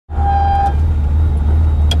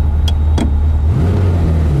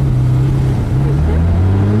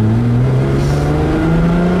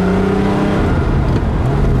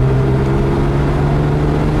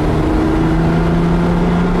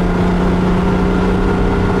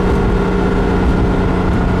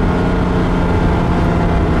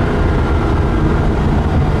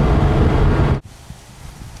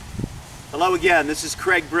again. This is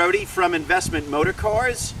Craig Brody from Investment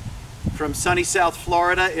Motorcars from sunny South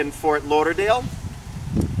Florida in Fort Lauderdale.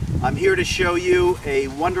 I'm here to show you a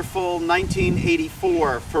wonderful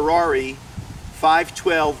 1984 Ferrari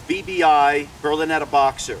 512 BBI Berlinetta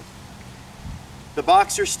Boxer. The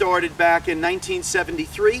Boxer started back in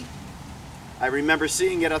 1973. I remember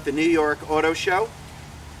seeing it at the New York Auto Show.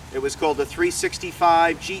 It was called the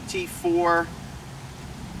 365 GT4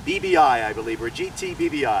 BBI, I believe, or GT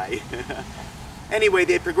BBI. Anyway,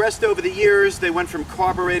 they progressed over the years. They went from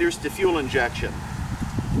carburetors to fuel injection.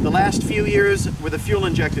 The last few years were the fuel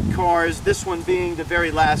injected cars, this one being the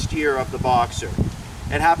very last year of the Boxer.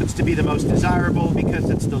 It happens to be the most desirable because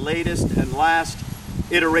it's the latest and last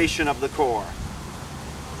iteration of the car.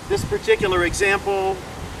 This particular example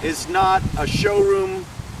is not a showroom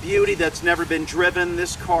beauty that's never been driven.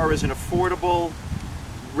 This car is an affordable,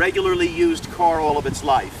 regularly used car all of its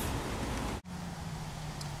life.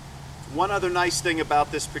 One other nice thing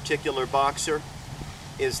about this particular Boxer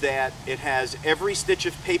is that it has every stitch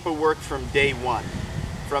of paperwork from day one.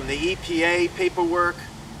 From the EPA paperwork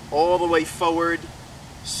all the way forward,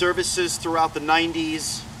 services throughout the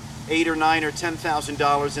 90s, $8,000 or $9,000 or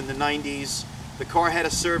 $10,000 in the 90s. The car had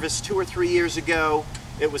a service 2 or 3 years ago.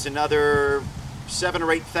 It was another $7,000 or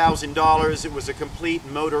 $8,000. It was a complete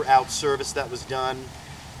motor out service that was done.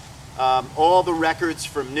 All the records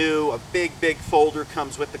from new, a big folder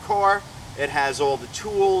comes with the car. It has all the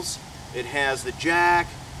tools, it has the jack,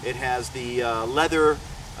 it has the leather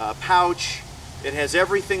pouch, it has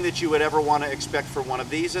everything that you would ever want to expect for one of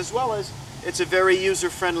these, as well as it's a very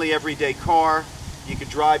user-friendly everyday car. You could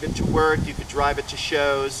drive it to work, you could drive it to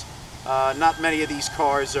shows. Not many of these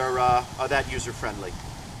cars are that user-friendly.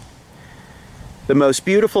 The most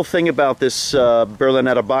beautiful thing about this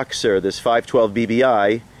Berlinetta Boxer, this 512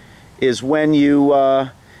 BBI, is when you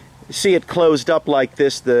see it closed up like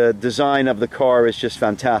this, the design of the car is just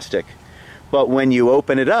fantastic. But when you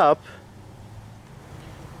open it up,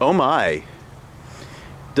 oh my,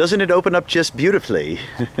 doesn't it open up just beautifully?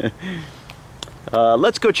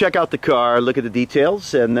 Let's go check out the car, look at the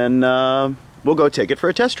details, and then we'll go take it for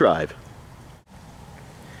a test drive.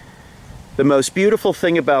 The most beautiful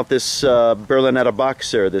thing about this Berlinetta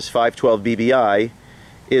Boxer, this 512 BBI,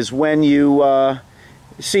 is when you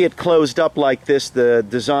see it closed up like this, the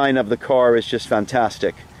design of the car is just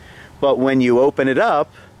fantastic. But when you open it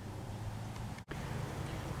up,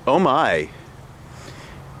 oh my,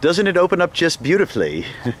 doesn't it open up just beautifully?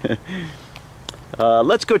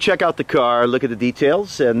 Let's go check out the car, look at the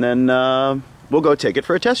details, and then we'll go take it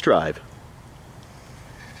for a test drive.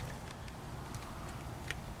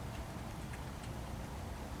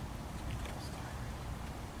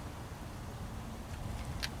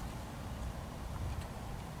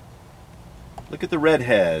 Look at the red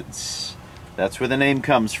heads. That's where the name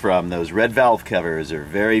comes from. Those red valve covers are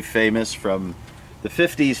very famous from the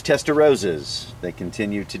 50s Testarosas. They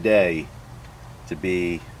continue today to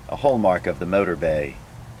be a hallmark of the motor bay.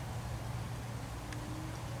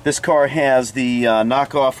 This car has the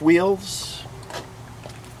knockoff wheels.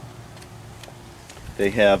 They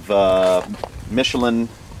have Michelin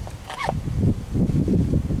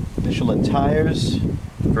tires.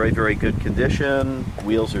 Very good condition.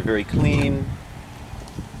 Wheels are very clean.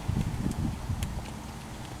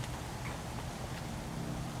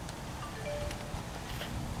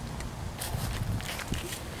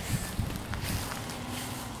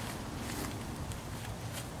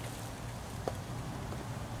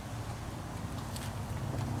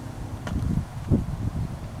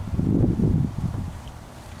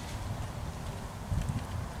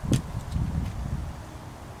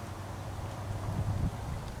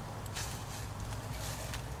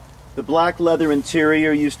 The black leather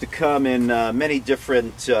interior used to come in many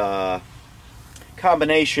different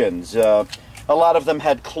combinations. A lot of them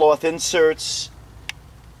had cloth inserts.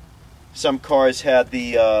 Some cars had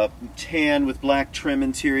the tan with black trim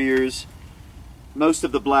interiors. Most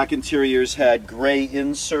of the black interiors had gray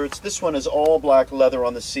inserts. This one is all black leather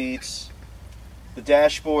on the seats. The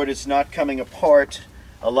dashboard is not coming apart.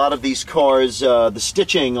 A lot of these cars, the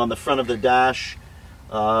stitching on the front of the dash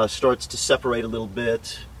starts to separate a little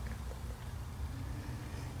bit.